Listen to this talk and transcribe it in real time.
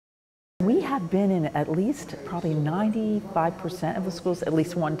have been in at least probably 95% of the schools at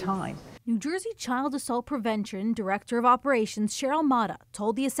least one time. New Jersey Child Assault Prevention Director of Operations Cheryl Mata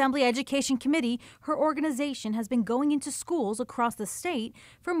told the Assembly Education Committee her organization has been going into schools across the state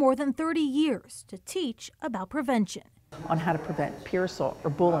for more than 30 years to teach about prevention. On how to prevent peer assault or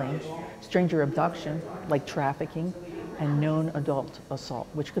bullying, stranger abduction like trafficking, and known adult assault,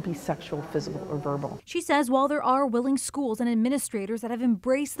 which could be sexual, physical, or verbal. She says while there are willing schools and administrators that have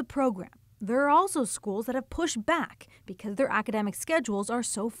embraced the program, there are also schools that have pushed back because their academic schedules are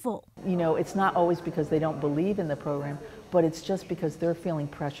so full. You know, it's not always because they don't believe in the program, but it's just because they're feeling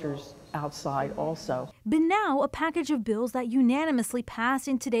pressures outside also. But now a package of bills that unanimously passed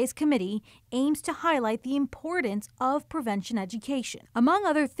in today's committee aims to highlight the importance of prevention education. Among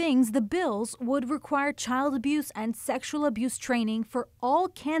other things, the bills would require child abuse and sexual abuse training for all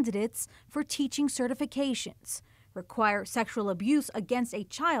candidates for teaching certifications, require sexual abuse against a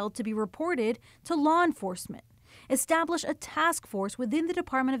child to be reported to law enforcement, establish a task force within the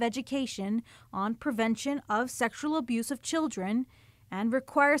Department of Education on prevention of sexual abuse of children, and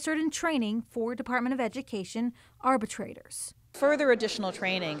require certain training for Department of Education arbitrators. Further additional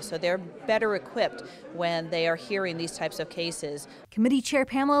training so they're better equipped when they are hearing these types of cases. Committee Chair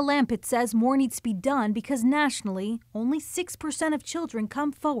Pamela Lampett says more needs to be done because nationally, only 6% of children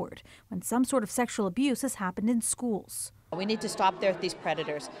come forward when some sort of sexual abuse has happened in schools. We need to stop there with these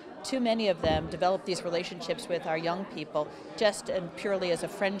predators. Too many of them develop these relationships with our young people just and purely as a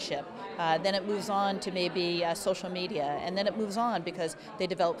friendship. Then it moves on to maybe social media, and then it moves on because they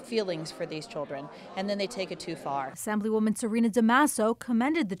develop feelings for these children, and then they take it too far. Assemblywoman Serena DeMasso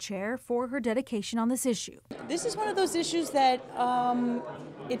commended the chair for her dedication on this issue. This is one of those issues that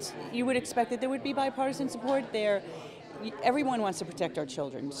you would expect that there would be bipartisan support there. Everyone wants to protect our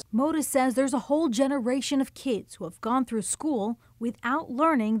children. Mota says there's a whole generation of kids who have gone through school without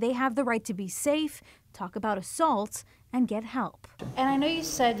learning they have the right to be safe, talk about assaults, and get help. And I know you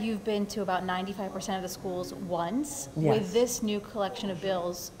said you've been to about 95% of the schools once. Yes. With this new collection of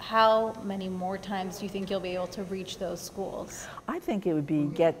bills, how many more times do you think you'll be able to reach those schools? I think it would be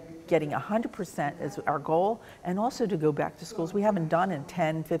getting 100% as our goal, and also to go back to schools we haven't done in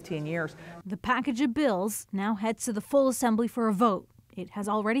 10, 15 years. The package of bills now heads to the full Assembly for a vote. It has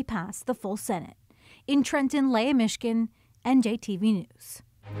already passed the full Senate. In Trenton, Leah Mishkin, NJTV News.